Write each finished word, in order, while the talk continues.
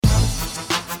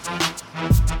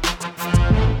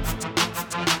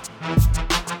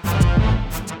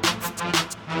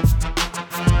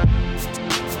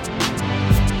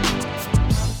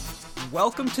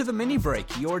Welcome to the Mini Break,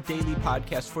 your daily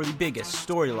podcast for the biggest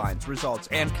storylines, results,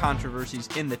 and controversies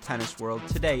in the tennis world.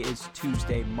 Today is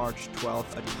Tuesday, March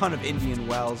 12th. A ton of Indian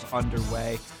Wells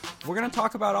underway. We're going to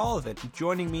talk about all of it.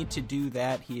 Joining me to do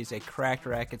that, he is a Cracked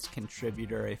Racquets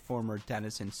contributor, a former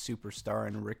Denison superstar,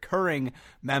 and a recurring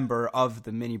member of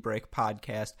the Mini Break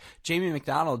podcast, Jamie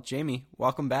McDonald. Jamie,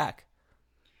 welcome back.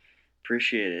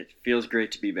 Appreciate it. Feels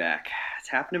great to be back. It's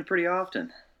happening pretty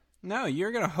often. No,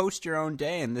 you're going to host your own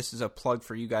day, and this is a plug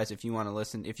for you guys if you want to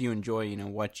listen, if you enjoy,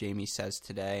 what Jamie says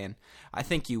today, and I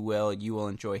think you will. You will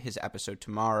enjoy his episode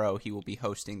tomorrow. He will be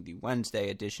hosting the Wednesday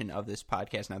edition of this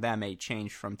podcast. Now, that may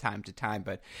change from time to time,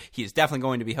 but he is definitely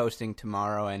going to be hosting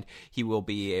tomorrow, and he will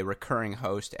be a recurring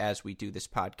host as we do this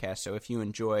podcast. So if you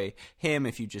enjoy him,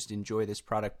 if you just enjoy this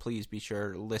product, please be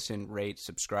sure to listen, rate,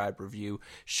 subscribe, review,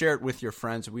 share it with your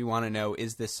friends. We want to know,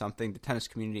 is this something the tennis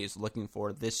community is looking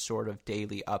for, this sort of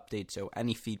daily update? So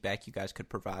any feedback you guys could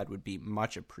provide would be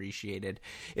much appreciated.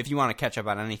 If you want to catch up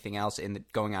on anything else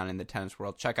going on in the tennis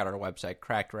world, check out our website,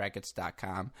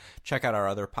 crackedrackets.com. Check out our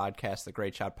other podcasts, the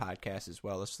Great Shot Podcast, as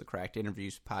well as the Cracked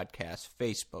Interviews Podcast,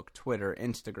 Facebook, Twitter,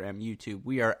 Instagram, YouTube.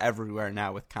 We are everywhere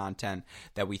now with content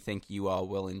that we think you all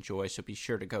will enjoy, so be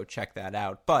sure to go check that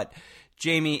out. But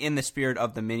Jamie, in the spirit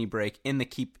of the mini break, in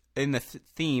the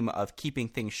theme of keeping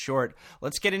things short,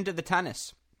 let's get into the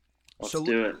tennis. Let's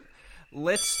do it.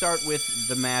 Let's start with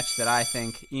the match that I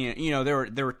think,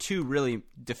 there were two really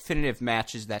definitive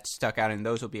matches that stuck out, and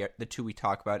those will be the two we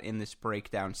talk about in this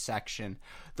breakdown section.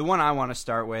 The one I want to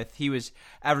start with, he was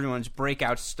everyone's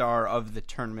breakout star of the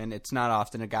tournament. It's not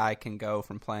often a guy can go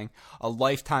from playing a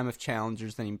lifetime of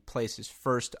challengers, then he plays his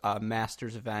first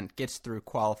Masters event, gets through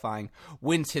qualifying,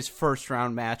 wins his first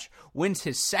round match, wins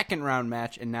his second round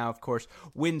match, and now, of course,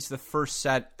 wins the first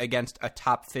set against a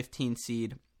top 15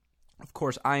 seed. Of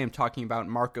course, I am talking about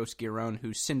Marcos Giron,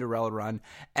 whose Cinderella run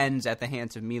ends at the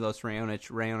hands of Milos Raonic.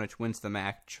 Raonic wins the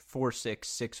match 4-6,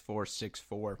 6-4,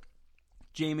 6-4.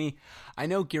 Jamie, I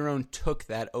know Giron took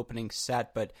that opening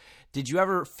set, but did you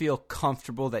ever feel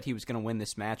comfortable that he was going to win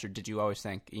this match, or did you always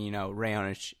think,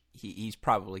 Raonic, he's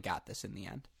probably got this in the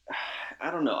end?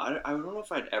 I don't know. I don't know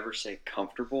if I'd ever say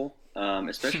comfortable,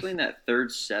 especially in that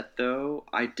third set, though.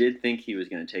 I did think he was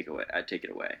going to take it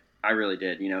away. I really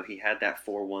did. He had that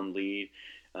 4-1 lead.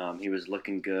 He was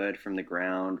looking good from the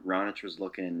ground. Raonic was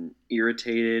looking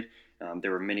irritated.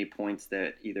 There were many points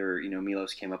that either,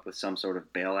 Milos came up with some sort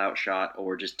of bailout shot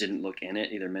or just didn't look in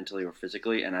it, either mentally or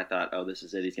physically. And I thought, oh, this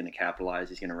is it. He's going to capitalize.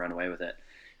 He's going to run away with it.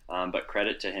 But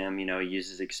credit to him, he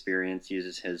uses experience,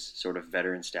 uses his sort of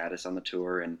veteran status on the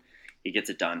tour, and he gets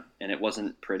it done. And it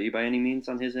wasn't pretty by any means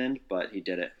on his end, but he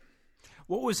did it.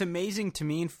 What was amazing to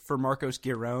me for Marcos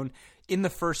Giron, in the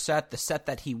first set, the set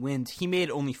that he wins, he made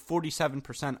only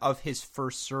 47% of his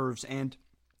first serves, and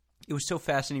it was so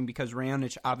fascinating because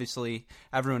Raonic, obviously,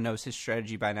 everyone knows his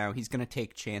strategy by now. He's going to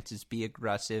take chances, be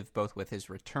aggressive, both with his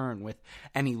return, with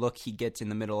any look he gets in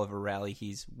the middle of a rally.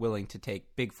 He's willing to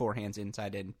take big forehands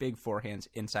inside in, big forehands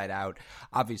inside out.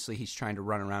 Obviously, he's trying to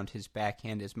run around his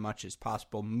backhand as much as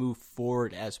possible, move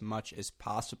forward as much as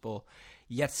possible.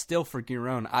 Yet still for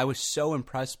Giron, I was so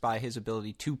impressed by his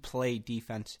ability to play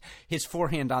defense. His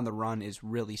forehand on the run is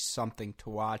really something to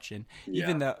watch. And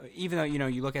even though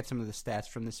you look at some of the stats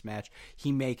from this match,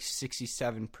 he makes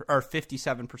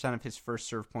 57% of his first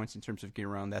serve points in terms of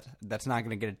Giron. That's not going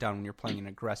to get it done when you're playing an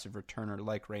aggressive returner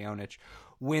like Raonic.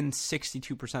 Wins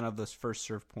 62% of those first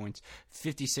serve points,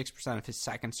 56% of his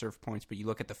second serve points. But you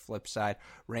look at the flip side,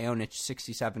 Raonic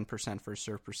 67% first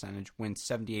serve percentage, wins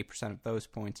 78% of those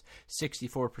points,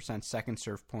 64% second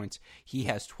serve points. He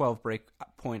has 12 break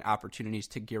point opportunities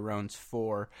to Giron's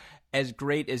 4. As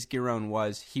great as Giron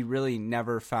was, he really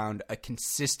never found a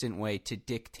consistent way to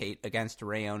dictate against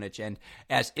Raonic. And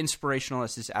as inspirational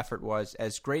as his effort was,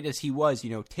 as great as he was,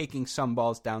 taking some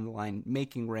balls down the line,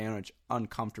 making Raonic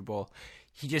uncomfortable,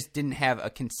 he just didn't have a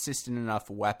consistent enough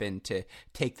weapon to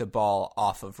take the ball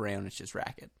off of Raonic's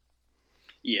racket.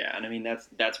 Yeah, and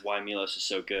that's why Milos is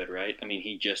so good, right?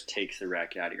 He just takes the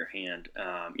racket out of your hand.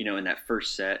 In that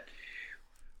first set,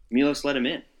 Milos let him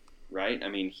in, right?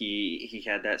 He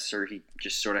had that he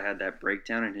just sort of had that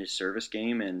breakdown in his service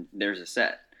game, and there's a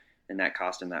set, and that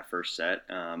cost him that first set.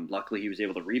 Luckily, he was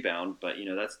able to rebound, but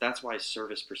that's why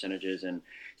service percentages and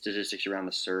statistics around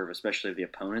the serve, especially the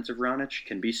opponents of Raonic,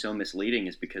 can be so misleading.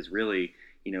 Is because really,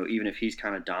 even if he's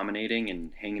kind of dominating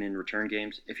and hanging in return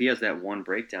games, if he has that one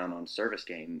breakdown on service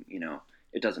game,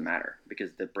 it doesn't matter because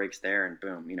the break's there and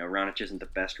boom. Raonic isn't the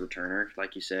best returner,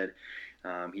 like you said.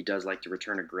 He does like to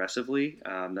return aggressively.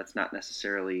 That's not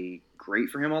necessarily great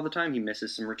for him all the time. He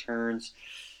misses some returns.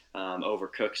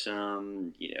 overcooks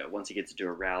him. Once he gets into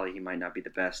a rally, he might not be the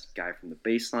best guy from the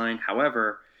baseline.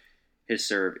 However, his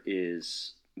serve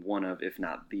is one of, if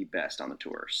not the best on the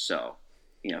tour. So,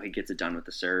 he gets it done with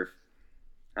the serve.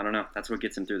 I don't know. That's what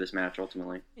gets him through this match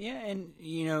ultimately. Yeah, and,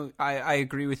 I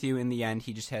agree with you. In the end,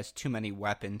 he just has too many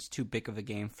weapons, too big of a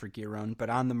game for Giron. But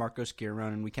on the Marcos Giron,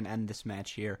 and we can end this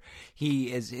match here,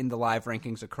 he is in the live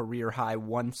rankings a career-high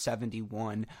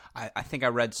 171. I think I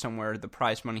read somewhere the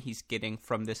prize money he's getting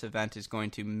from this event is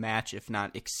going to match, if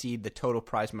not exceed, the total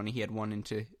prize money he had won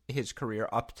into his career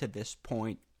up to this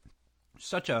point.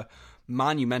 Such a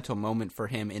monumental moment for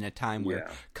him in a time where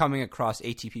coming across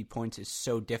ATP points is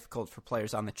so difficult for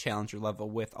players on the challenger level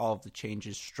with all of the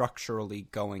changes structurally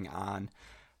going on.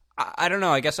 I don't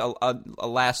know, I guess a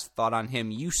last thought on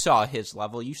him. You saw his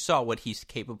level. You saw what he's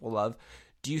capable of.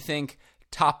 Do you think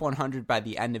top 100 by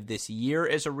the end of this year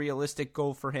is a realistic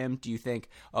goal for him? Do you think,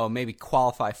 maybe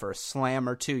qualify for a slam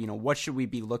or two? What should we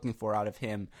be looking for out of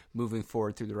him moving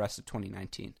forward through the rest of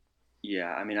 2019?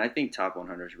 Yeah, I think top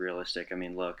 100 is realistic.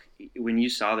 Look, when you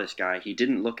saw this guy, he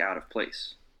didn't look out of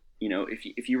place.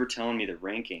 If you were telling me the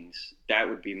rankings, that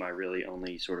would be my really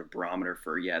only sort of barometer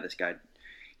for, this guy,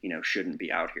 shouldn't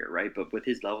be out here, right? But with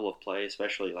his level of play,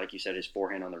 especially, like you said, his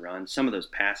forehand on the run, some of those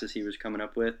passes he was coming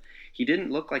up with, he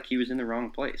didn't look like he was in the wrong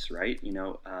place, right?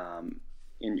 And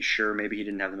sure, maybe he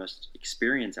didn't have the most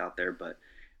experience out there, but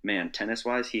man,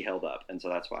 tennis-wise, he held up. And so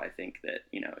that's why I think that,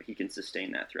 he can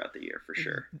sustain that throughout the year for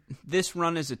sure. This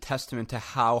run is a testament to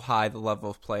how high the level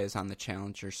of play is on the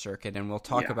challenger circuit, and we'll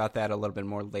talk about that a little bit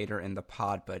more later in the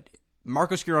pod. But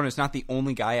Marcos Giron is not the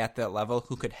only guy at that level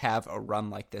who could have a run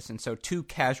like this. And so to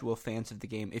casual fans of the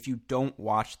game, if you don't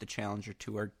watch the Challenger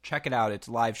Tour, check it out. It's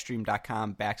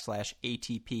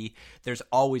livestream.com/ATP. There's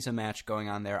always a match going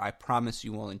on there. I promise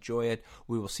you will enjoy it.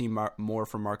 We will see more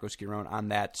from Marcos Giron on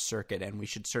that circuit, and we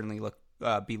should certainly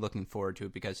be looking forward to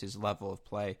it because his level of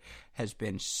play has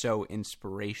been so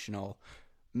inspirational.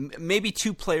 Maybe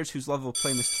two players whose level of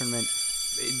play in this tournament,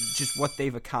 just what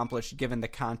they've accomplished given the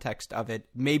context of it,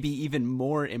 maybe even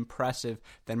more impressive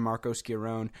than Marcos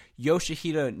Giron.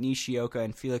 Yoshihiro Nishioka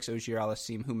and Felix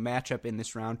Auger-Aliassime, who match up in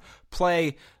this round,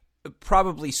 play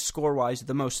probably score-wise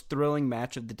the most thrilling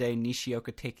match of the day.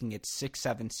 Nishioka taking it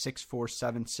 6-7, 6-4,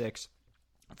 7-6.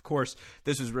 Of course,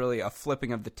 this was really a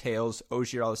flipping of the tails.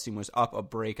 Auger-Aliassime was up a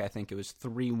break. I think it was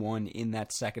 3-1 in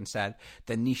that second set.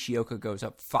 Then Nishioka goes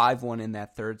up 5-1 in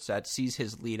that third set, sees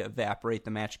his lead evaporate.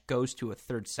 The match goes to a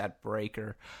third set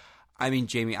breaker.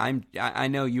 Jamie, I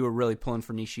know you were really pulling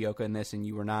for Nishioka in this, and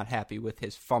you were not happy with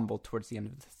his fumble towards the end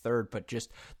of the third, but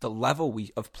just the level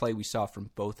of play we saw from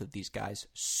both of these guys,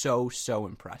 so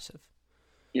impressive.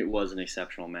 It was an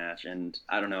exceptional match, and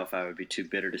I don't know if I would be too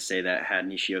bitter to say that had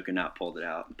Nishioka not pulled it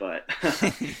out, but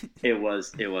it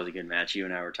was a good match. You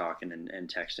and I were talking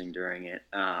and texting during it.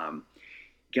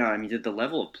 The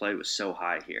level of play was so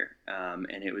high here,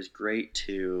 and it was great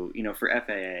to, for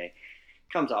FAA,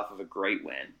 comes off of a great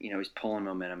win. He's pulling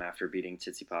momentum after beating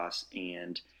Tsitsipas,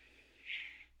 and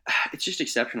it's just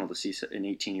exceptional to see an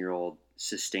 18-year-old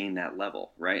sustain that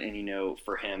level, right? And,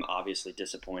 for him, obviously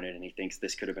disappointed, and he thinks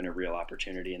this could have been a real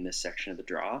opportunity in this section of the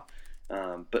draw.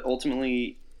 But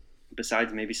ultimately,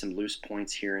 besides maybe some loose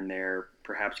points here and there,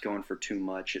 perhaps going for too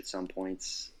much at some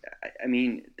points,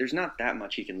 there's not that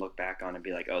much he can look back on and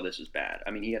be like, oh, this was bad.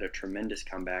 He had a tremendous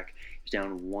comeback. He was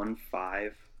down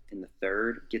 1-5 in the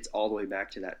third, gets all the way back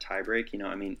to that tiebreak.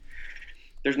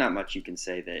 There's not much you can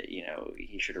say that,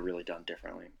 he should have really done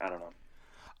differently. I don't know.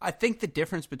 I think the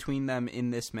difference between them in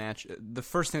this match, the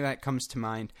first thing that comes to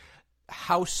mind,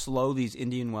 how slow these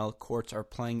Indian Wells courts are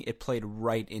playing, it played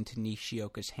right into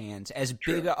Nishioka's hands. As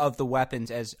big of the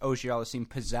weapons as Auger-Aliassime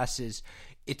possesses,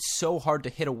 it's so hard to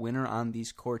hit a winner on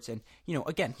these courts. And,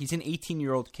 again, he's an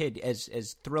 18-year-old kid.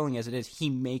 As thrilling as it is,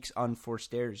 he makes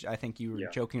unforced errors. I think you were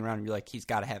joking around. You're like, he's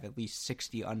got to have at least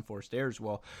 60 unforced errors.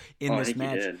 Well, in this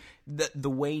match, the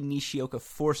way Nishioka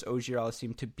forced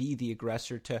Auger-Aliassime to be the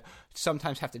aggressor, to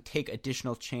sometimes have to take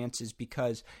additional chances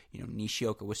because,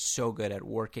 Nishioka was so good at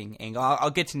working angle.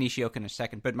 I'll get to Nishioka in a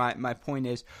second, but my point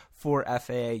is, for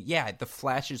FAA, the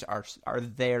flashes are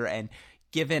there, and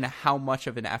given how much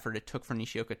of an effort it took for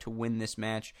Nishioka to win this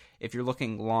match, if you're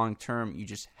looking long-term, you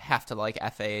just have to like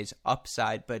FAA's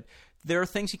upside. But there are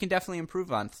things he can definitely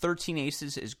improve on. 13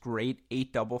 aces is great.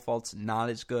 8 double faults, not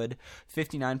as good.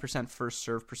 59% first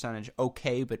serve percentage,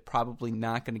 okay, but probably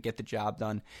not going to get the job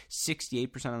done.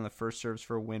 68% on the first serves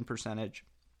for a win percentage.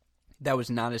 That was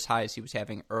not as high as he was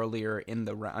having earlier in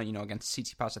the round. Against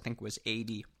Tsitsipas, I think was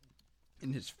 80.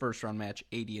 In his first round match,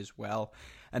 80 as well.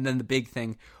 And then the big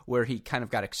thing where he kind of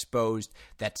got exposed,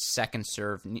 that second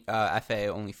serve, FAA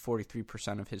only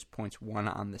 43% of his points won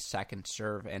on the second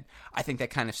serve. And I think that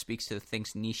kind of speaks to the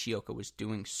things Nishioka was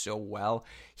doing so well.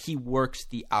 He works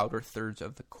the outer thirds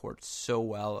of the court so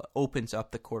well, opens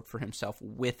up the court for himself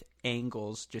with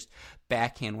angles, just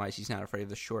backhand-wise. He's not afraid of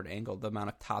the short angle. The amount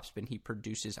of topspin he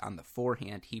produces on the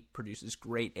forehand, he produces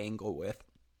great angle with.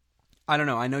 I don't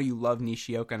know. I know you love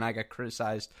Nishioka, and I got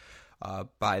criticized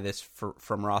by this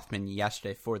from Rothman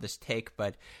yesterday for this take,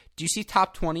 but do you see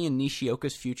top 20 in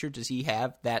Nishioka's future? Does he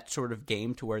have that sort of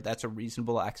game to where that's a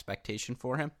reasonable expectation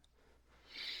for him?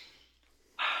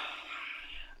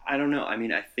 I don't know. I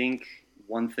mean, I think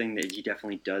one thing that he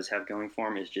definitely does have going for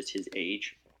him is just his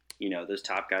age. You know, those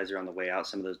top guys are on the way out.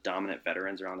 Some of those dominant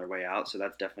veterans are on their way out, so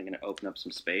that's definitely going to open up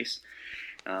some space.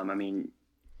 I mean,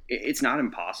 it's not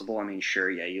impossible. I mean, sure,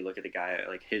 yeah, you look at the guy,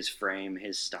 like his frame,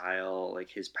 his style, like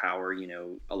his power, you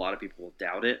know, a lot of people will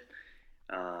doubt it.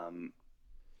 I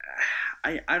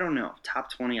don't know. Top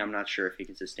 20, I'm not sure if he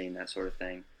can sustain that sort of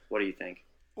thing. What do you think?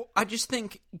 Well, I just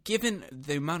think, given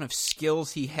the amount of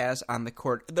skills he has on the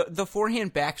court, the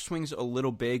forehand backswing's a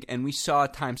little big, and we saw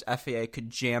at times FAA could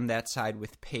jam that side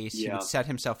with pace. Yeah. He would set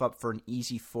himself up for an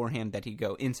easy forehand that he'd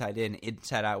go inside in,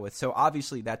 inside out with. So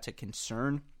obviously that's a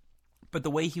concern. But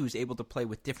the way he was able to play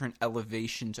with different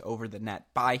elevations over the net,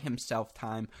 buy himself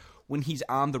time, when he's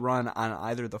on the run on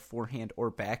either the forehand or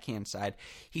backhand side,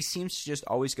 he seems to just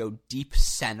always go deep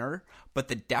center. But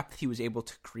the depth he was able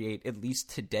to create, at least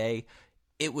today,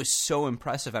 it was so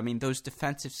impressive. I mean, those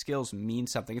defensive skills mean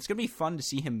something. It's going to be fun to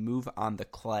see him move on the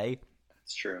clay.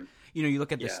 That's true. You know, you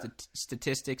look at the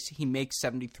statistics, he makes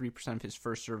 73% of his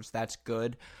first serves. That's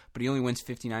good, but he only wins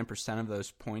 59% of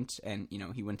those points, and, you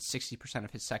know, he wins 60%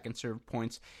 of his second serve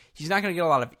points. He's not going to get a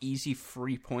lot of easy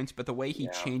free points, but the way he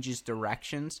changes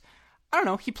directions, I don't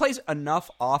know, he plays enough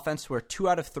offense where 2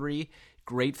 out of 3,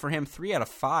 great for him. 3 out of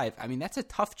 5, I mean, that's a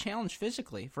tough challenge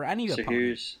physically for any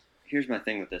opponent. Here's my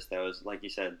thing with this, though, is like you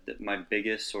said, my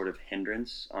biggest sort of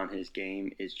hindrance on his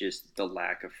game is just the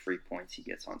lack of free points he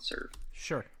gets on serve.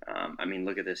 Sure. I mean,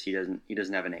 look at this. He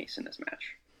doesn't have an ace in this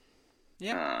match.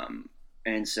 Yeah.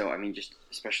 And so, I mean, just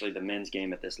especially the men's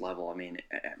game at this level, I mean,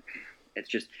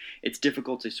 it's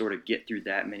difficult to sort of get through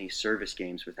that many service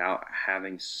games without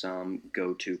having some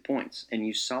go-to points. And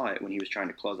you saw it when he was trying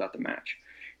to close out the match.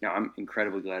 Now, I'm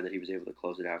incredibly glad that he was able to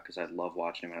close it out because I love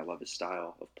watching him and I love his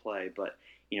style of play, but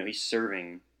you know, he's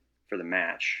serving for the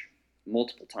match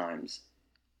multiple times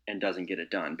and doesn't get it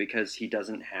done because he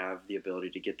doesn't have the ability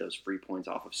to get those free points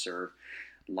off of serve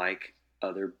like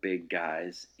other big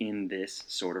guys in this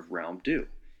sort of realm do.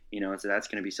 You know, and so that's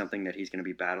going to be something that he's going to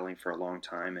be battling for a long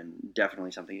time and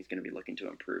definitely something he's going to be looking to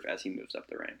improve as he moves up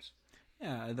the ranks.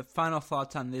 Yeah, the final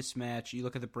thoughts on this match, you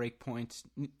look at the break points,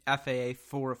 FAA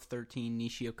 4 of 13,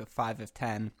 Nishioka 5 of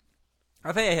 10.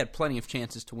 FAA had plenty of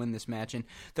chances to win this match, and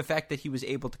the fact that he was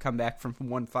able to come back from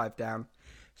 1-5 down,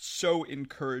 so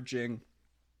encouraging.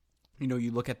 You know, you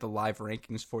look at the live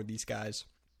rankings for these guys.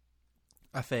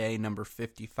 FAA number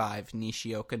 55,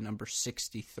 Nishioka number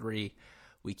 63.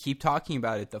 We keep talking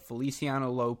about it. The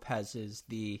Feliciano Lopez's,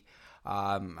 the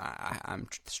I'm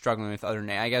struggling with other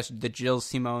names. I guess the Jill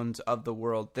Simones of the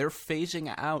world. They're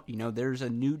phasing out. You know, there's a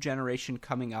new generation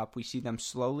coming up. We see them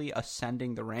slowly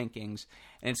ascending the rankings,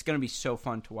 and it's going to be so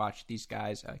fun to watch these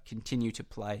guys continue to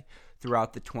play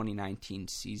throughout the 2019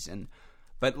 season.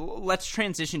 But let's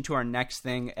transition to our next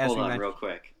thing. Hold on, real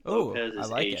quick. Lopez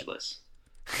is ageless.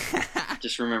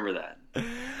 Just remember that.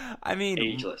 I mean,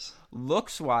 ageless.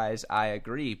 Looks-wise, I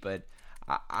agree, but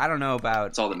I don't know about...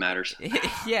 That's all that matters.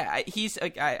 Yeah, he's.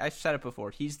 I've said it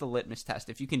before. He's the litmus test.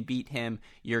 If you can beat him,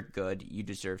 you're good. You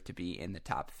deserve to be in the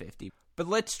top 50. But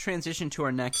let's transition to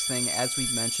our next thing. As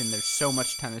we've mentioned, there's so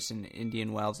much tennis in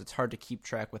Indian Wells. It's hard to keep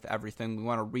track with everything. We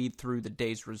want to read through the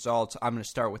day's results. I'm going to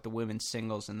start with the women's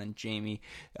singles, and then Jamie,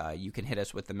 you can hit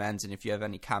us with the men's. And if you have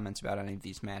any comments about any of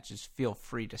these matches, feel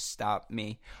free to stop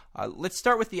me. Let's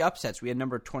start with the upsets. We had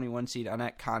number 21 seed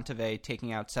Anett Kontaveit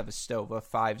taking out Sevastova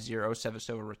 5-0.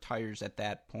 Sevastova retires at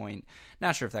that point.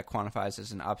 Not sure if that quantifies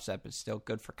as an upset, but still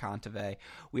good for Kontaveit.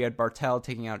 We had Bartel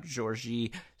taking out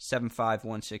Georgie 7-5,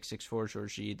 1-6, 6-4.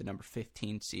 Georgie, the number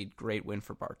 15 seed. Great win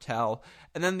for Bartel.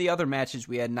 And then the other matches,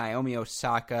 we had Naomi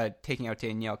Osaka taking out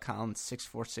Danielle Collins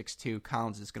 6-4, 6-2.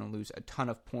 Collins is going to lose a ton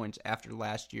of points after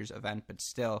last year's event, but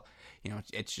still, you know,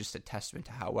 it's just a testament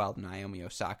to how well Naomi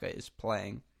Osaka is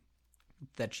playing,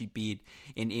 that she beat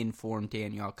an in-form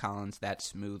Danielle Collins that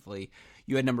smoothly.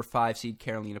 You had number 5 seed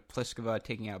Karolina Pliskova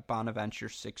taking out Bonaventure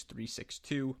 6-3,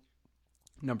 6-2.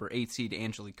 Number 8 seed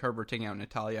Angelique Kerber taking out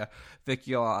Natalia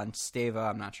Vicula on Steva.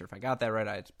 I'm not sure if I got that right.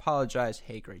 I apologize.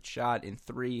 Hey, great shot in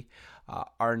 3.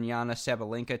 Ariana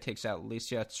Sabalenka takes out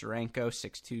Alicia Tsurenko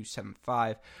 6-2,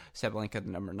 7-5. Sabalenka, the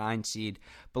number 9 seed.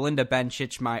 Belinda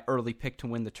Bencic, my early pick to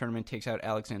win the tournament, takes out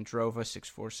Alexandrova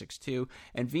 6-4, 6-2.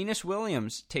 And Venus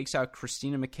Williams takes out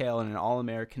Christina McHale in an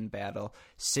All-American battle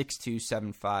 6-2,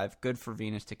 7-5. Good for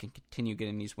Venus to continue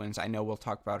getting these wins. I know we'll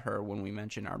talk about her when we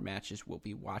mention our matches we'll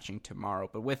be watching tomorrow.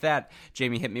 But with that,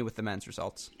 Jamie, hit me with the men's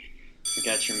results. We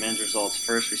got your men's results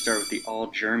first. We start with the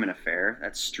all-German affair.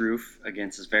 That's Struff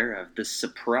against Zverev. The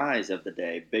surprise of the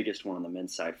day, biggest one on the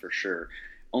men's side for sure.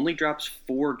 Only drops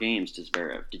 4 games to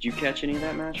Zverev. Did you catch any of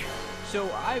that match? So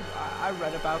I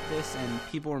read about this, and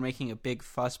people were making a big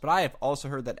fuss, but I have also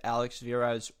heard that Alex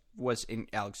Zverev was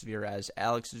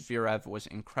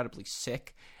incredibly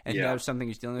sick, and he had something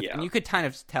he was dealing with, and you could kind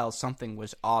of tell something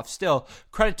was off. Still,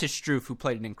 credit to Struff, who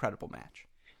played an incredible match.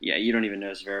 Yeah, you don't even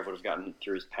know Zverev would have gotten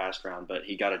through his past round, but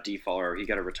he got a default, or he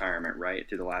got a retirement right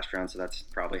through the last round, so that's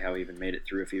probably how he even made it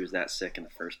through if he was that sick in the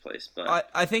first place. But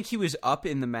I think he was up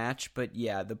in the match, but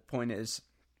yeah, the point is,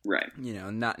 right,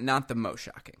 not the most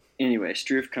shocking. Anyway,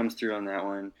 Struff comes through on that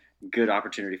one. Good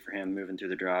opportunity for him moving through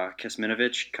the draw.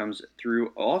 Kecmanovic comes through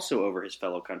also over his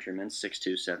fellow countrymen,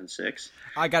 6-2, 7-6.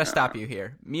 I got to stop you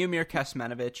here. Miomir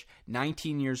Kecmanovic,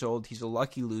 19 years old. He's a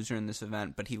lucky loser in this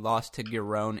event, but he lost to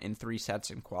Giron in 3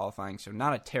 sets in qualifying, so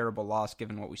not a terrible loss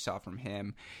given what we saw from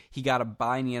him. He got a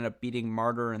bye and he ended up beating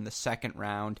Martyr in the second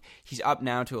round. He's up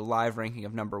now to a live ranking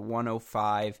of number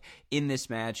 105. In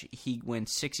this match, he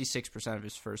wins 66% of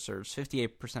his first serves,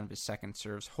 58% of his second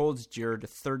serves, holds Giron to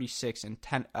 36 and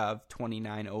 10 of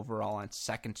 29 overall on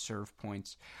second serve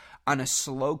points. On a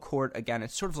slow court, again,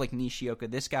 it's sort of like Nishioka.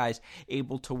 This guy's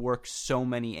able to work so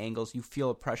many angles. You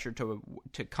feel a pressure to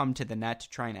come to the net to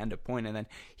try and end a point, and then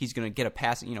he's going to get a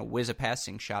passing, whiz a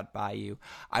passing shot by you.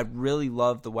 I really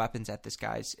love the weapons at this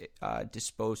guy's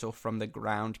disposal from the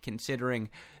ground, considering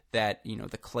that,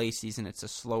 the clay season, it's a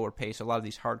slower pace. A lot of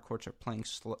these hard courts are playing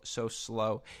so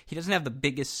slow. He doesn't have the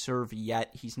biggest serve yet.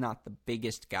 He's not the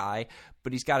biggest guy,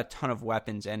 but he's got a ton of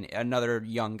weapons, and another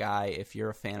young guy, if you're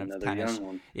a fan of tennis,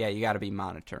 yeah, you got to be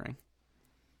monitoring.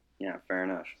 Yeah, fair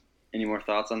enough. Any more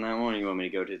thoughts on that one, or you want me to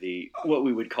go to the what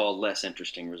we would call less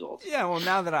interesting results? Yeah, well,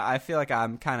 now that I feel like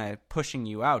I'm kind of pushing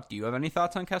you out, do you have any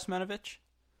thoughts on Kecmanovic?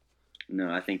 No,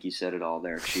 I think you said it all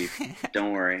there, Chief.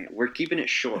 Don't worry. We're keeping it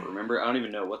short, remember? I don't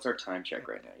even know. What's our time check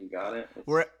right now? You got it?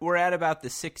 We're at about the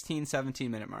 16,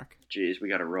 17-minute mark. Jeez, we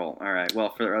got to roll. All right.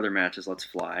 Well, for the other matches, let's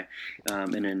fly.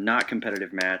 In a not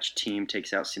competitive match, Team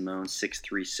takes out Simone 6-3,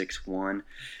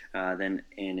 6-1. Then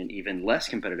in an even less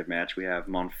competitive match, we have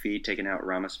Monfils taking out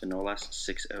Ramos Vinolas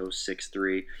 6-0,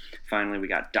 6-3. Finally, we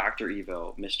got Dr.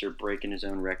 Evo, Mr. breaking his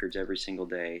own records every single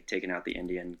day, taking out the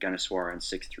Indian Gunneswaran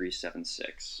 6-3,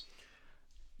 7-6.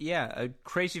 Yeah,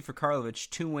 crazy for Karlovic.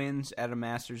 2 wins at a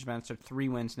Masters event, so 3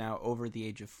 wins now over the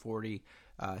age of 40.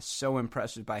 So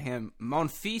impressive by him.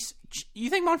 Monfils,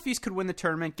 you think Monfils could win the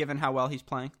tournament given how well he's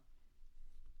playing?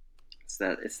 It's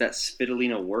that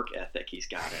Svitolina work ethic he's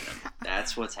got in him.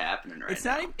 That's what's happening right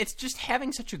now. It's just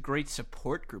having such a great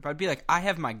support group. I'd be like, I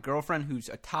have my girlfriend who's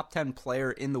a top 10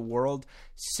 player in the world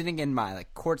sitting in my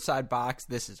courtside box.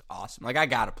 This is awesome. I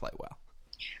got to play well.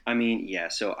 I mean, yeah,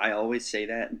 so I always say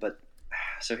that, but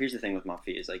so here's the thing with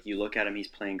Monfils. You look at him, he's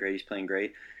playing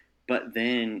great, but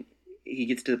then he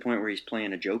gets to the point where he's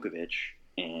playing a Djokovic,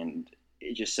 and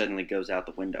it just suddenly goes out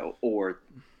the window. Or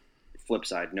flip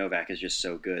side, Novak is just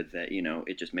so good that,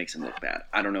 it just makes him look bad.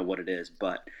 I don't know what it is,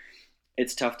 but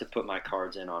it's tough to put my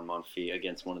cards in on Monfils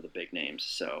against one of the big names.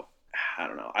 So, I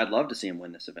don't know. I'd love to see him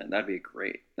win this event. That'd be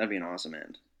great. That'd be an awesome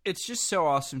end. It's just so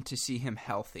awesome to see him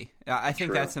healthy. I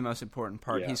think that's the most important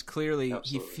part. Yeah, he's clearly,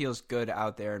 absolutely. He feels good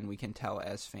out there, and we can tell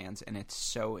as fans, and it's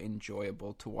so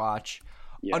enjoyable to watch.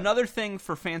 Yeah. Another thing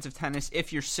for fans of tennis,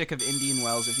 if you're sick of Indian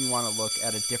Wells, if you want to look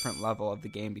at a different level of the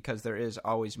game, because there is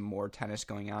always more tennis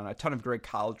going on, a ton of great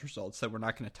college results that we're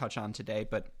not going to touch on today,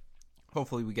 but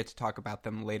hopefully we get to talk about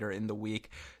them later in the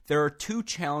week. There are 2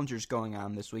 challengers going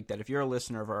on this week that if you're a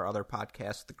listener of our other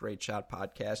podcast, the Great Shot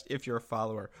Podcast, if you're a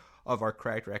follower of our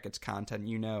Cracked Rackets content,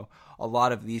 a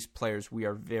lot of these players we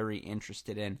are very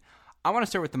interested in. I want to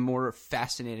start with the more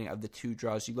fascinating of the 2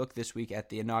 draws. You look this week at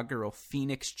the inaugural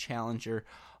Phoenix Challenger.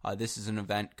 This is an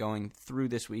event going through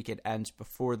this week. It ends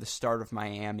before the start of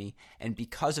Miami, and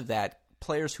because of that,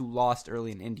 players who lost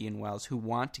early in Indian Wells who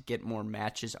want to get more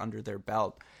matches under their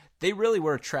belt, they really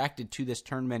were attracted to this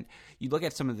tournament. You look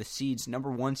at some of the seeds.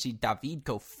 Number 1 seed, David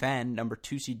Goffin. Number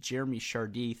 2 seed, Jeremy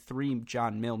Chardy. 3,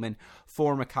 John Millman.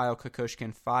 4, Mikhail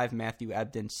Kukushkin. 5, Matthew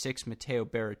Ebden. 6, Matteo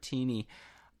Berrettini.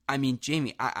 I mean,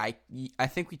 Jamie, I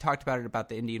think we talked about it about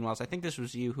the Indian Wells. I think this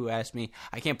was you who asked me,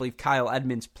 I can't believe Kyle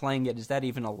Edmund's playing it. Is that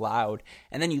even allowed?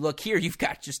 And then you look here, you've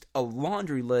got just a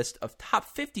laundry list of top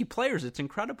 50 players. It's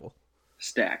incredible.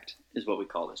 Stacked is what we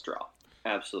call this draw.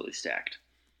 Absolutely stacked.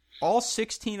 All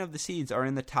 16 of the seeds are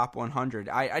in the top 100.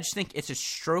 I just think it's a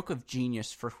stroke of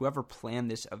genius for whoever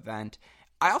planned this event.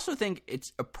 I also think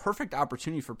it's a perfect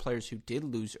opportunity for players who did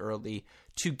lose early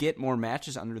to get more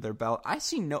matches under their belt.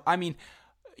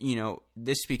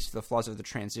 This speaks to the flaws of the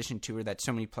transition tour, that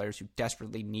so many players who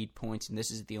desperately need points, and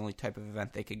this is the only type of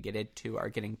event they could get into, are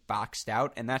getting boxed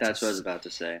out. And that's what I was about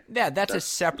to say. Yeah, that's a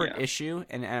separate issue,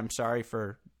 and I'm sorry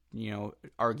for,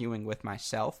 arguing with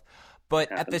myself.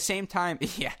 But at the same time,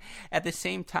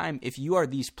 if you are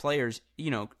these players,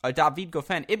 a David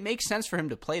Goffin, it makes sense for him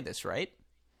to play this, right?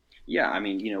 Yeah, I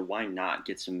mean, why not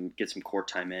get some court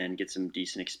time in, get some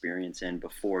decent experience in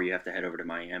before you have to head over to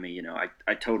Miami?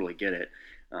 I totally get it.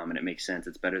 And it makes sense.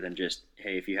 It's better than just,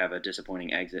 hey, if you have a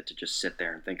disappointing exit, to just sit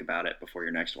there and think about it before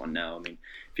your next one. No, I mean,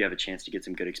 if you have a chance to get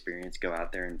some good experience, go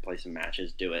out there and play some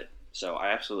matches, do it. So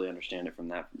I absolutely understand it from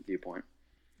that viewpoint.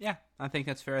 Yeah, I think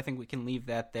that's fair. I think we can leave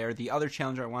that there. The other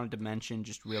challenger I wanted to mention,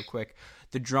 just real quick,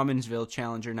 the Drummondsville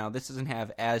Challenger. Now, this doesn't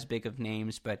have as big of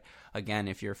names, but again,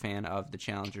 if you're a fan of the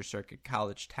Challenger Circuit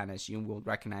college tennis, you will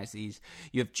recognize these.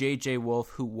 You have J.J. Wolf,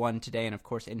 who won today, and of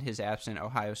course, in his absence,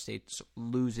 Ohio State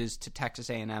loses to Texas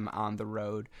A&M on the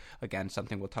road. Again,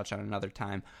 something we'll touch on another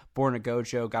time. Borna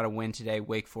Gojo got a win today.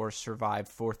 Wake Forest survived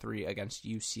 4-3 against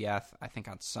UCF, I think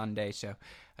on Sunday, so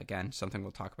again, something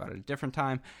we'll talk about at a different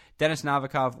time. Dennis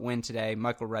Novikov win today.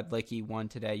 Michael Redlicki won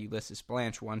today. Ulysses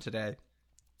Blanche won today.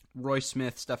 Roy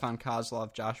Smith, Stefan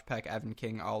Kozlov, Josh Peck, Evan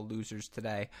King, all losers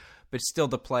today. But still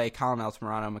to play, Colin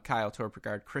Altamirano, Mikhail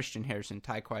Torpegard, Christian Harrison,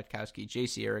 Ty Kwiatkowski,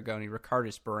 JC Aragoni,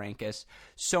 Ricardus Barancas.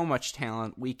 So much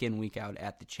talent week in, week out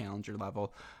at the challenger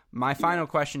level. My final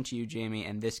question to you, Jamie,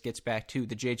 and this gets back to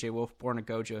the J.J. Wolf, Borna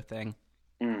Gojo thing.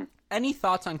 Any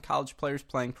thoughts on college players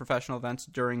playing professional events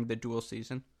during the dual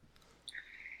season?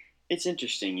 It's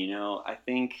interesting, I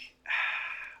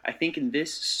think in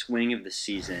this swing of the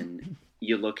season,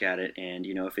 you look at it and,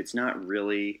 if it's not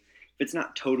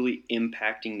totally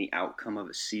impacting the outcome of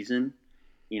a season,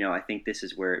 I think this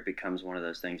is where it becomes one of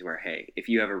those things where, hey, if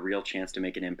you have a real chance to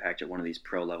make an impact at one of these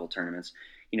pro level tournaments,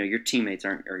 your teammates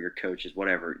aren't, or your coaches,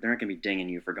 whatever, they're not going to be dinging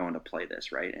you for going to play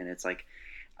this, right? And it's like,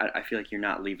 I feel like you're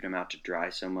not leaving them out to dry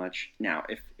so much. Now,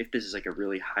 if this is like a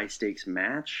really high stakes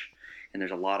match and there's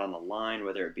a lot on the line,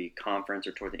 whether it be conference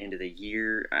or toward the end of the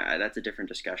year, that's a different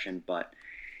discussion. But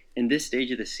in this stage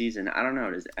of the season, I don't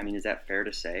know. Is that fair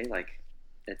to say? Like,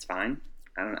 it's fine?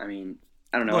 I don't know. Look,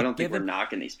 I don't think we're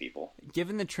knocking these people.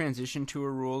 Given the transition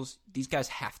tour rules, these guys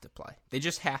have to play. They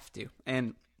just have to.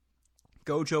 And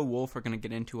Gojo, Wolf are going to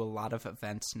get into a lot of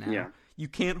events now. Yeah. You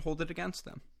can't hold it against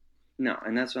them. No,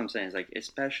 and that's what I'm saying. It's like,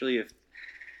 especially if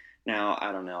now,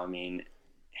 I don't know. I mean,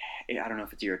 I don't know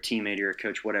if you're a teammate or a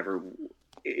coach, whatever.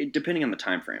 Depending on the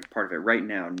time frame, part of it. Right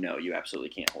now, no, you absolutely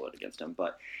can't hold it against them.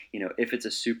 But if it's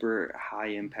a super high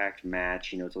impact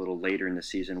match, it's a little later in the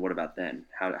season. What about then?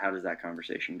 How does that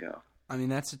conversation go? I mean,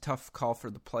 that's a tough call for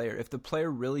the player. If the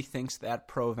player really thinks that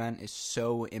pro event is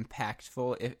so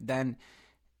impactful, then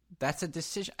that's a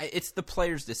decision. It's the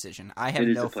player's decision. I have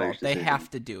no fault. They have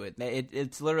to do it.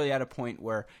 It's literally at a point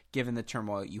where, given the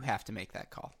turmoil, you have to make that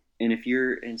call.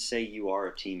 And say you are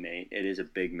a teammate, it is a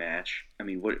big match. I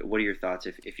mean, what are your thoughts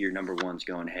if your number one's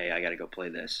going, hey, I got to go play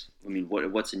this? I mean,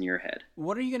 what's in your head?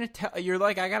 What are you going to tell? You're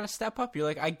like, I got to step up. You're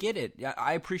like, I get it.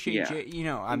 I appreciate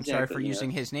I'm sorry for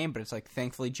using his name, but it's like,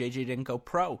 thankfully JJ didn't go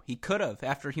pro. He could have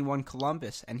after he won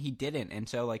Columbus, and he didn't. And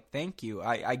so, like, thank you.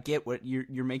 I get what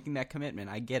you're making that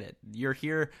commitment. I get it. You're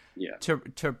here to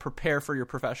prepare for your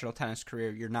professional tennis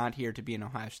career. You're not here to be an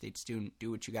Ohio State student.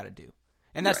 Do what you got to do.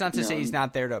 And that's not to say he's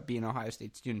not there to be an Ohio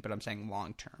State student, but I'm saying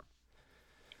long term.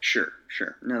 Sure.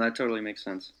 No, that totally makes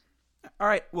sense. All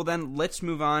right, well then let's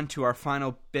move on to our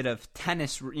final bit of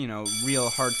tennis, real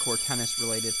hardcore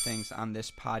tennis-related things on this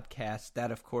podcast.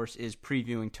 That, of course, is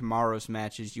previewing tomorrow's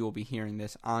matches. You will be hearing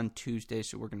this on Tuesday,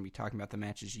 so we're going to be talking about the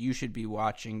matches you should be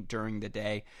watching during the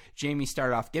day. Jamie,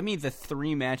 start off. Give me the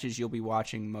 3 matches you'll be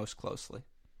watching most closely.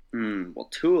 Well,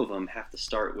 2 of them have to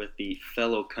start with the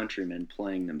fellow countrymen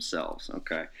playing themselves.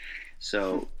 Okay,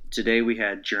 so today we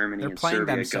had Germany and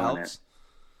Serbia going at.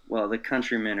 Well, the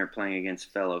countrymen are playing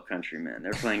against fellow countrymen.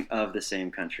 They're playing of the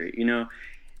same country.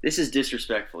 This is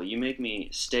disrespectful. You make me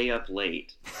stay up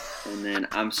late, and then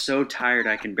I'm so tired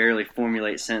I can barely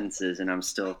formulate sentences, and I'm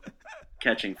still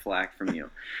catching flack from you.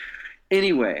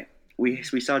 Anyway, we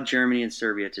saw Germany and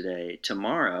Serbia today.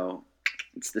 Tomorrow,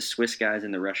 it's the Swiss guys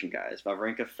and the Russian guys,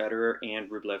 Wawrinka, Federer, and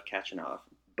Rublev Kachanov,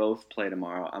 both play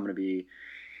tomorrow. I'm going to be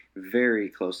very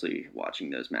closely watching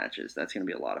those matches. That's going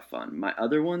to be a lot of fun. My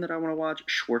other one that I want to watch,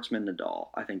 Schwartzman Nadal.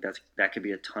 I think that could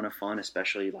be a ton of fun,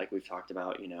 especially like we've talked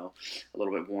about, a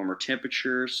little bit warmer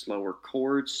temperatures, slower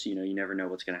courts. You never know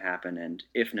what's going to happen. And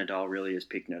if Nadal really is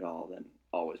peak Nadal, then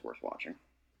always worth watching.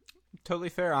 Totally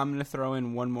fair. I'm going to throw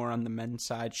in one more on the men's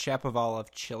side.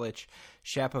 Shapovalov, Cilic.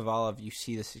 Shapovalov, you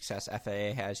see the success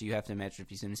FAA has. You have to imagine if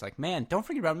he's in. He's like, man, don't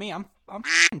forget about me. I'm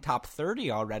top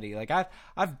 30 already. Like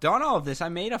I've done all of this. I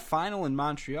made a final in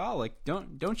Montreal. Like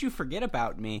don't you forget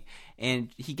about me. And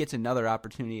he gets another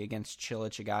opportunity against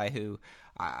Cilic, a guy who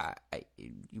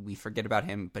we forget about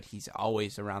him, but he's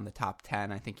always around the top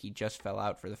 10. I think he just fell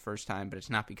out for the first time, but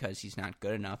it's not because he's not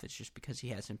good enough. It's just because he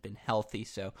hasn't been healthy.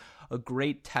 So a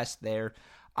great test there.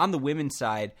 On the women's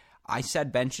side, I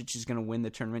said Bencic is going to win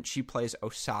the tournament. She plays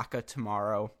Osaka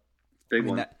tomorrow. Big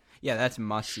one. That's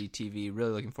must-see TV.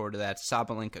 Really looking forward to that.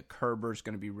 Sabalenka Kerber is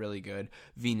going to be really good.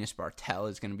 Venus Bartel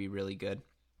is going to be really good.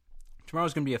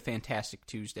 Tomorrow's going to be a fantastic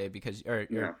Tuesday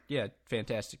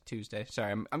fantastic Tuesday.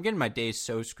 Sorry, I'm getting my days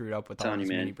so screwed up with all this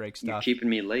mini break stuff. You're keeping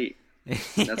me late.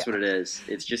 That's what it is.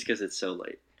 It's just because it's so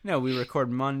late. No, we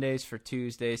record Mondays for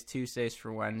Tuesdays, Tuesdays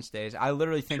for Wednesdays. I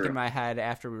literally think in my head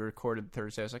after we recorded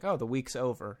Thursday, I was like, oh, the week's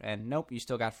over. And nope, you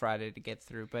still got Friday to get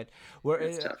through. But we're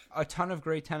a ton of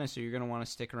great tennis, so you're going to want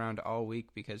to stick around all week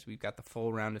because we've got the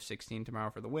full round of 16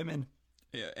 tomorrow for the women.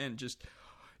 Yeah, and just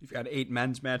you've got 8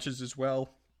 men's matches as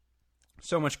well.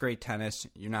 So much great tennis.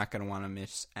 You're not going to want to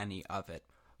miss any of it.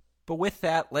 But with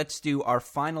that, let's do our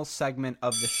final segment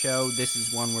of the show. This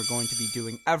is one we're going to be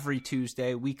doing every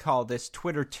Tuesday. We call this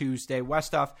Twitter Tuesday.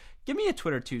 Westhoff, give me a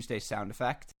Twitter Tuesday sound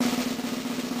effect.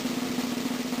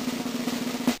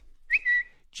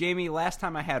 Jamie, last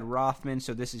time I had Rothman,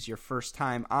 so this is your first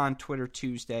time on Twitter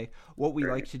Tuesday. What we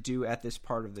like to do at this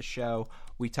part of the show,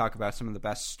 we talk about some of the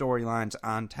best storylines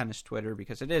on tennis Twitter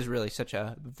because it is really such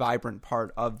a vibrant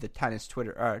part of the tennis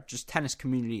Twitter, or just tennis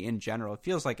community in general. It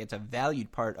feels like it's a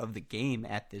valued part of the game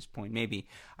at this point. Maybe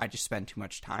I just spend too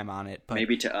much time on it. But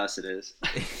maybe to us it is.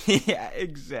 Yeah,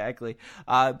 exactly.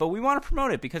 But we want to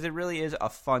promote it because it really is a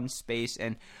fun space,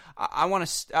 and I want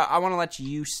to let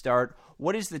you start.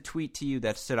 What is the tweet to you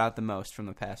that stood out the most from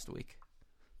the past week?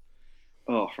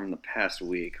 Oh, from the past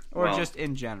week. Or just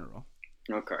in general.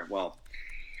 Okay, well,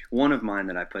 one of mine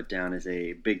that I put down is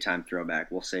a big-time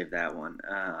throwback. We'll save that one.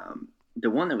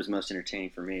 The one that was most entertaining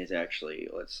for me is actually,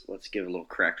 let's give a little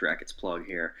Cracked Rackets plug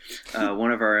here.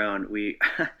 One of our own, we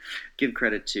give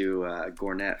credit to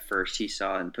Gornett first. He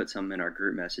saw and put something in our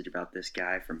group message about this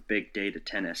guy from Big Data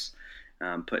Tennis.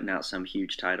 Putting out some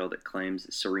huge title that claims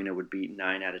that Serena would beat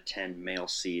 9 out of 10 male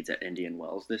seeds at Indian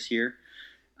Wells this year.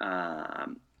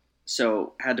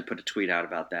 So had to put a tweet out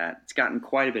about that. It's gotten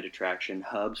quite a bit of traction.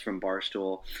 Hubs from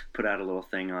Barstool put out a little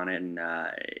thing on it, and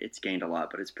it's gained a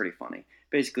lot, but it's pretty funny.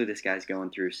 Basically, this guy's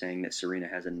going through saying that Serena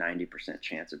has a 90%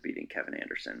 chance of beating Kevin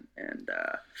Anderson. And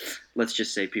let's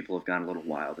just say people have gone a little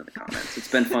wild in the comments.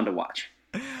 It's been fun to watch.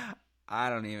 I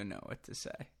don't even know what to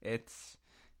say.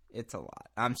 It's a lot.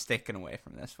 I'm sticking away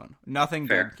from this one. Nothing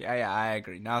Fair. good. Yeah, I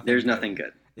agree. There's nothing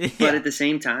good. Yeah. But at the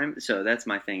same time, so that's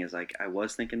my thing is like I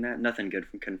was thinking that nothing good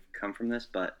can come from this,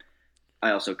 but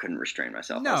I also couldn't restrain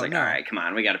myself. I was like, all right, come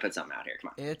on, we got to put something out here.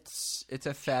 Come on. It's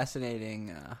a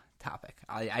fascinating topic.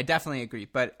 I definitely agree.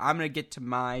 But I'm going to get to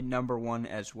my number one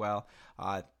as well.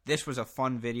 This was a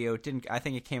fun video. I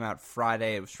think it came out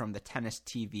Friday. It was from the Tennis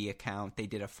TV account. They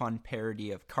did a fun parody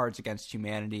of Cards Against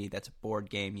Humanity. That's a board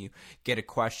game. You get a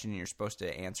question and you're supposed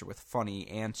to answer with funny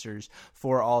answers.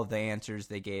 For all of the answers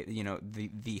they gave,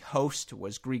 the host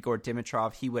was Grigor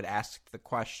Dimitrov. He would ask the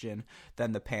question.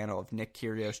 Then the panel of Nick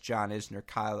Kyrgios, John Isner,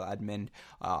 Kyle Edmund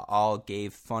all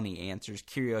gave funny answers.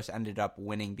 Kyrgios ended up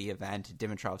winning the event.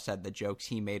 Dimitrov said the jokes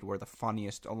he made were the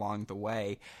funniest along the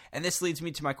way. And this leads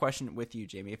me to my question with you,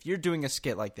 Jamie. If you're doing a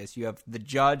skit like this, you have the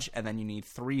judge and then you need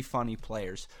 3 funny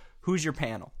players. Who's your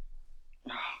panel?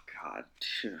 Oh, God.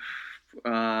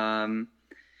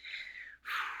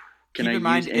 Can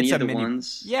I use any of the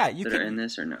ones that are in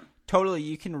this or no? Totally,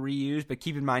 you can reuse, but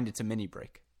keep in mind it's a mini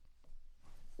break.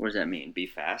 What does that mean? Be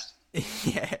fast?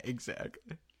 Yeah,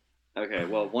 exactly. Okay,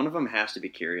 well, one of them has to be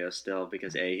Kyrgios still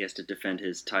because A, he has to defend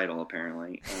his title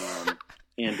apparently,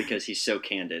 and because he's so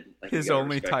candid. Like, his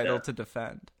only title to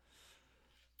defend.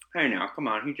 Hey now, come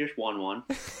on, he just won one.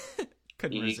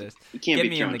 Couldn't resist. You can't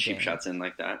be throwing cheap shots in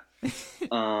like that.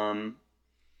 I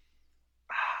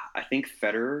think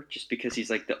Federer, just because he's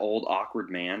like the old awkward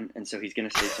man, and so he's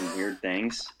gonna say some weird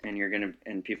things, and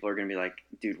people are gonna be like,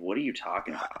 "Dude, what are you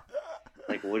talking about?"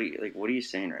 Like what are you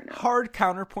saying right now? Hard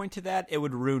counterpoint to that, it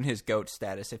would ruin his GOAT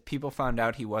status if people found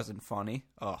out he wasn't funny.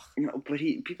 Ugh. No, but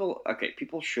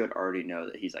people should already know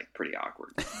that he's like pretty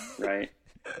awkward, right?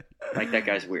 Like that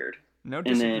guy's weird. No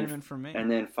disagreement from me. And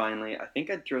then finally, I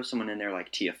think I'd throw someone in there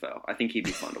like TFO. I think he'd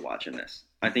be fun to watch in this.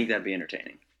 I think that'd be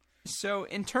entertaining. So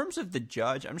in terms of the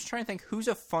judge, I'm just trying to think who's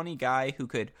a funny guy who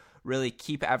could really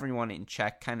keep everyone in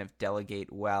check, kind of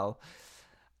delegate well.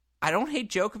 I don't hate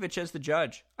Djokovic as the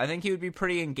judge. I think he would be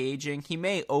pretty engaging. He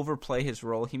may overplay his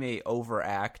role. He may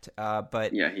overact,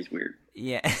 but... Yeah, he's weird.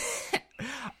 Yeah.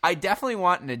 I definitely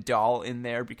want Nadal in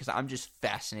there because I'm just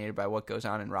fascinated by what goes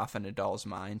on in Rafa Nadal's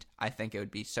mind. I think it would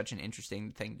be such an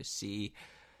interesting thing to see.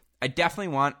 I definitely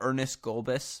want Ernest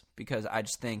Gulbis because I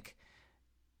just think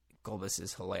Gulbis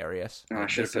is hilarious. I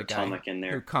should have put Tomic in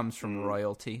there. Who comes from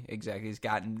royalty. Exactly. He's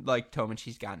gotten, like Tomic,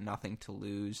 he's got nothing to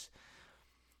lose.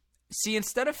 See,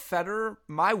 instead of Federer,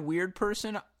 my weird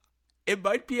person, it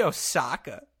might be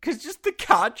Osaka. Because just the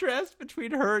contrast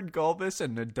between her and Gulbis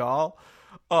and Nadal,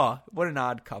 oh, what an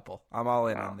odd couple. I'm all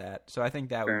in on that. So I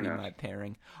think that would be my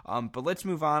pairing. But let's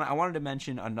move on. I wanted to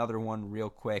mention another one real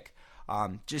quick.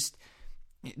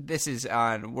 This is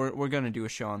on, we're going to do a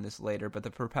show on this later, but the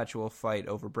perpetual fight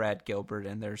over Brad Gilbert,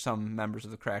 and there are some members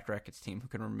of the Cracked Racquets team who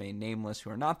can remain nameless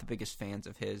who are not the biggest fans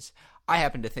of his. I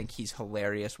happen to think he's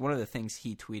hilarious. One of the things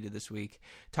he tweeted this week,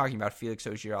 talking about Felix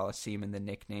Auger-Aliassime and the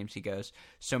nicknames, he goes,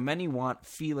 so many want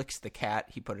Felix the cat.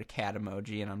 He put a cat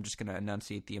emoji, and I'm just going to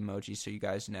enunciate the emoji so you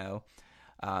guys know.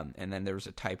 And then there was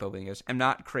a typo, but he goes, I'm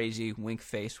not crazy, wink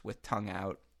face with tongue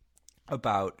out,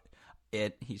 about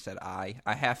it. He said, I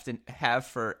have to have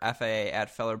for FAA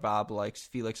at Feller Bob likes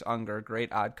Felix Unger,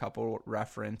 great odd couple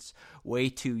reference, way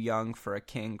too young for a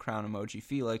king, crown emoji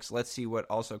Felix. Let's see what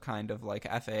also kind of like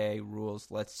FAA rules.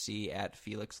 Let's see at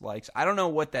Felix likes. I don't know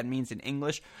what that means in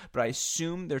English, but I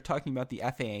assume they're talking about the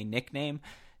FAA nickname,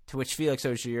 to which Felix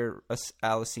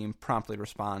Auger-Aliassime promptly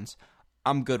responds,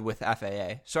 I'm good with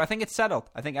FAA. So I think it's settled.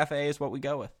 I think FAA is what we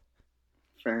go with.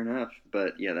 Fair enough,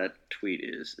 but yeah, that tweet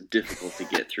is difficult to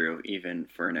get through, even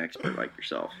for an expert like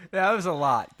yourself. That was a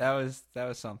lot. That was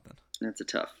something. That's a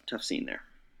tough scene there.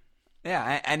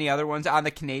 Yeah. Any other ones on the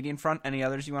Canadian front? Any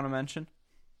others you want to mention?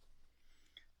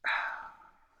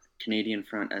 Canadian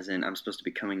front, as in I'm supposed to be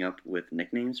coming up with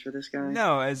nicknames for this guy?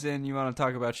 No, as in you want to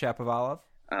talk about Shapovalov?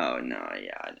 Oh no,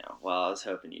 yeah, I know. Well, I was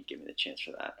hoping you'd give me the chance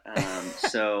for that.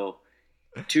 So.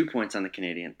 2 points on the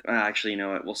Canadian. Actually, you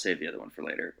know what? We'll save the other one for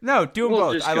later. No, do them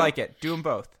both. I like it. Do them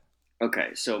both. Okay,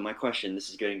 so my question, this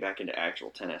is getting back into actual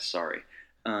tennis, sorry.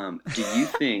 Do you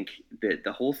think that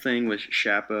the whole thing with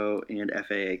Shapo and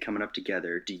FAA coming up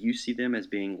together, do you see them as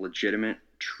being legitimate,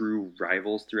 true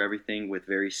rivals through everything with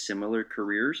very similar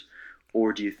careers?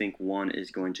 Or do you think one is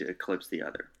going to eclipse the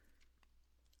other?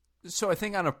 So I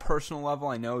think on a personal level,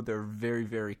 I know they're very,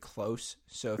 very close.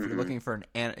 So if you're looking for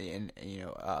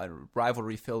a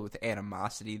rivalry filled with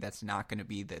animosity, that's not going to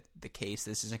be the case.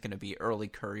 This isn't going to be early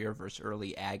Courier versus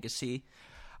early Agassi.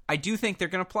 I do think they're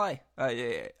going to play,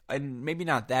 and maybe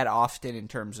not that often in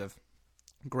terms of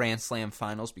Grand Slam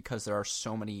finals because there are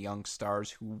so many young stars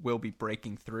who will be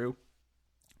breaking through.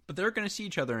 But they're going to see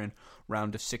each other in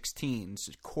round of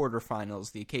 16s,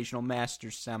 quarterfinals, the occasional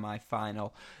Masters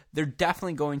semifinal. They're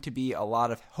definitely going to be a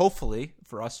lot of, hopefully,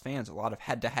 for us fans, a lot of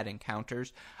head-to-head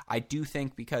encounters. I do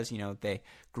think because, they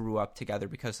grew up together,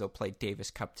 because they'll play Davis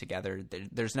Cup together,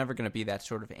 there's never going to be that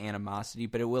sort of animosity,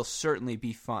 but it will certainly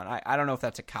be fun. I don't know if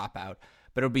that's a cop-out,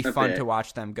 but it'll be fun to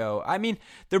watch them go. I mean,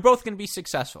 they're both going to be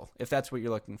successful, if that's what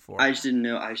you're looking for. I just didn't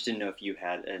know if you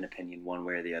had an opinion one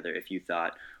way or the other, if you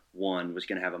thought one was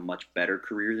going to have a much better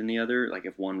career than the other. Like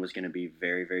if one was going to be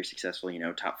very, very successful,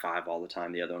 top 5 all the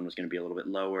time, the other one was going to be a little bit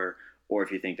lower, or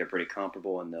if you think they're pretty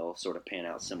comparable and they'll sort of pan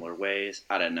out similar ways.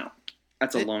 I don't know.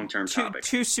 That's a long-term topic.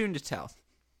 Too soon to tell.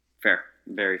 Fair.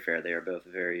 Very fair. They are both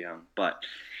very young. But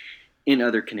in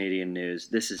other Canadian news,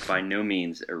 this is by no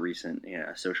means a recent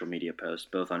social media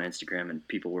post, both on Instagram and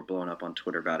people were blowing up on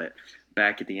Twitter about it.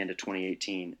 Back at the end of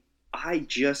 2018, I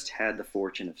just had the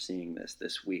fortune of seeing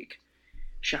this week.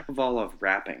 Shapovalov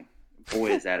rapping.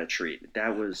 Boy, is that a treat.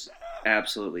 That was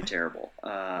absolutely terrible.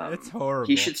 It's horrible.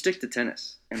 He should stick to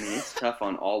tennis. I mean, it's tough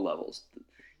on all levels.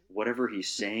 Whatever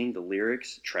he's saying, the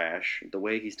lyrics, trash. The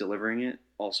way he's delivering it,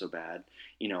 also bad.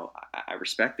 I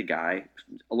respect the guy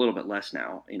a little bit less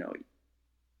now.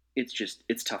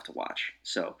 It's tough to watch.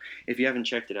 So if you haven't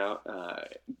checked it out,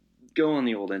 go on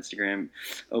the old Instagram,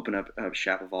 open up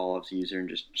Shapovalov's user, and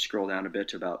just scroll down a bit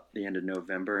to about the end of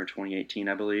November in 2018,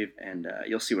 I believe, and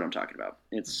you'll see what I'm talking about.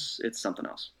 It's something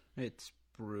else. It's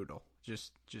brutal.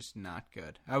 Just not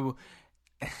good.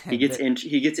 He gets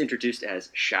introduced as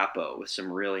Chapo with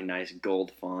some really nice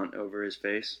gold font over his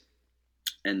face,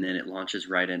 and then it launches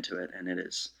right into it, and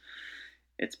it's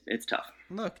tough.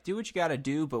 Look, do what you got to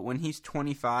do, but when he's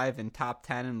 25 and top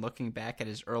 10 and looking back at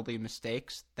his early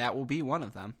mistakes, that will be one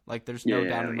of them. Like, there's no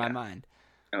doubt in my mind.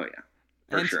 Oh, yeah.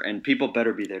 For sure. And people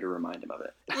better be there to remind him of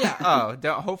it.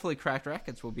 Yeah. Hopefully Cracked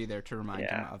Rackets will be there to remind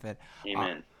him of it.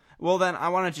 Amen. Well, then, I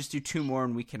want to just do two more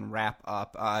and we can wrap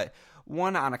up.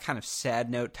 One on a kind of sad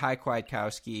note, Ty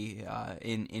Kwiatkowski,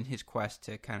 in his quest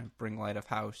to kind of bring light of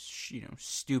how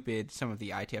stupid some of the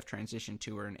ITF Transition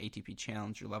Tour and ATP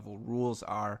Challenger level rules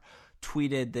are,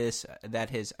 tweeted this, that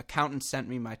his accountant sent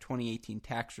me my 2018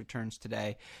 tax returns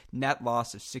today, net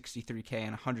loss of $63K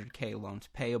and $100K loans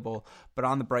payable, but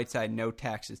on the bright side, no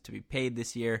taxes to be paid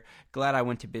this year. Glad I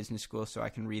went to business school so I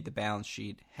can read the balance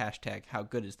sheet. Hashtag how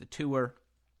good is the tour?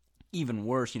 Even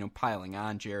worse, piling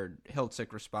on, Jared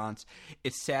Hiltzik response.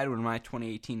 It's sad when my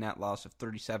 2018 net loss of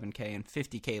 $37K and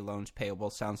 $50K loans payable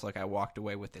sounds like I walked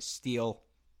away with a steal.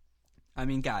 I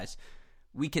mean, guys,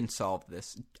 we can solve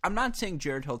this. I'm not saying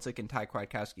Jared Hiltzik and Ty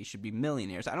Kwiatkowski should be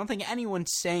millionaires. I don't think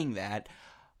anyone's saying that,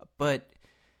 but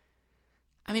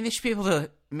I mean, they should be able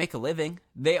to make a living.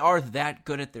 They are that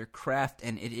good at their craft,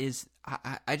 and it is.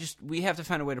 We have to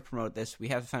find a way to promote this. We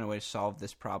have to find a way to solve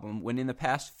this problem. When in the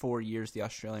past 4 years, the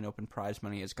Australian Open prize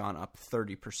money has gone up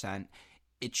 30%,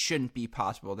 it shouldn't be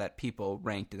possible that people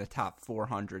ranked in the top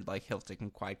 400 like Hiltzik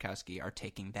and Kwiatkowski are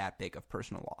taking that big of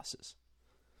personal losses.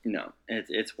 No,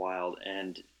 it's wild.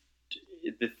 And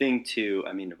the thing, too,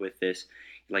 I mean, with this,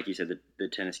 like you said, the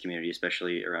tennis community,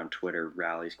 especially around Twitter,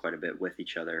 rallies quite a bit with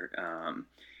each other.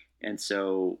 And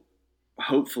so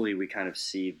hopefully we kind of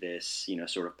see this,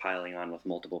 sort of piling on with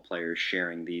multiple players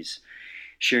sharing these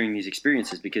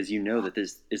experiences, because that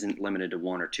this isn't limited to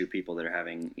one or two people that are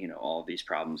having, all of these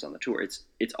problems on the tour.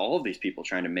 It's all of these people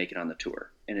trying to make it on the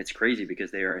tour. And it's crazy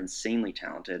because they are insanely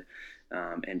talented.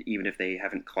 And even if they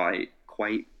haven't quite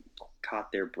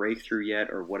caught their breakthrough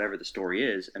yet, or whatever the story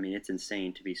is, I mean, it's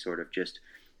insane to be sort of just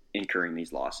incurring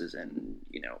these losses and,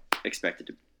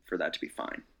 expected for that to be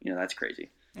fine. That's crazy.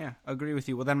 Yeah, agree with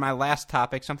you. Well, then my last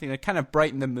topic, something that kind of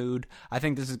brightened the mood. I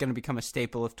think this is going to become a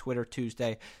staple of Twitter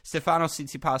Tuesday. Stefano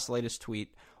Tsitsipas' latest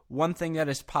tweet. One thing that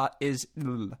is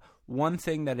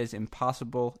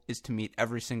impossible is to meet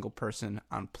every single person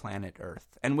on planet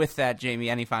Earth. And with that, Jamie,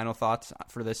 any final thoughts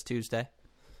for this Tuesday?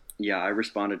 Yeah, I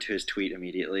responded to his tweet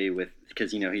immediately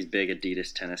because he's big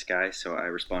Adidas tennis guy, so I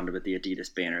responded with the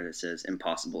Adidas banner that says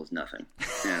 "Impossible is nothing,"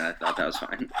 and I thought that was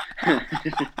fine.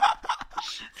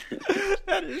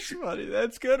 That is funny.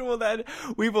 That's good. Well, then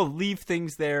we will leave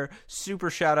things there.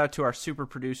 Super shout out to our super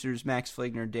producers, Max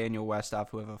Fligner and Daniel Westhoff,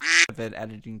 who have an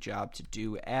editing job to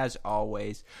do, as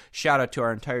always. Shout out to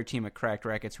our entire team at Cracked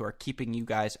Rackets, who are keeping you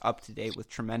guys up to date with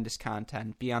tremendous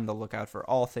content. Be on the lookout for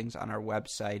all things on our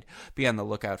website. Be on the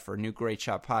lookout for a new Great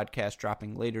Shot podcast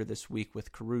dropping later this week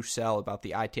with Carousel about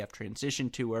the ITF Transition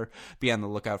Tour. Be on the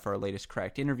lookout for our latest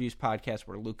Cracked Interviews podcast,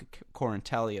 where Luca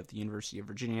Corantelli of the University of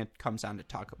Virginia comes on to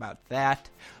talk about that.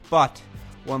 But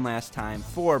one last time,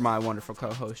 for my wonderful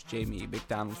co-host Jamie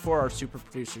McDonald, for our super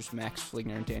producers Max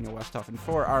Fligner and Daniel Westhoff, and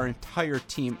for our entire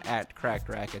team at Cracked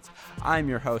Rackets, I'm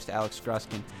your host Alex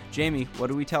Gruskin. Jamie, what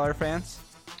do we tell our fans?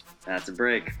 That's a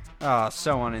break. Oh,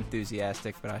 so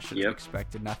unenthusiastic, but I should have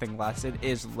expected nothing less. It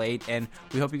is late, and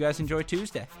we hope you guys enjoy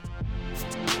Tuesday.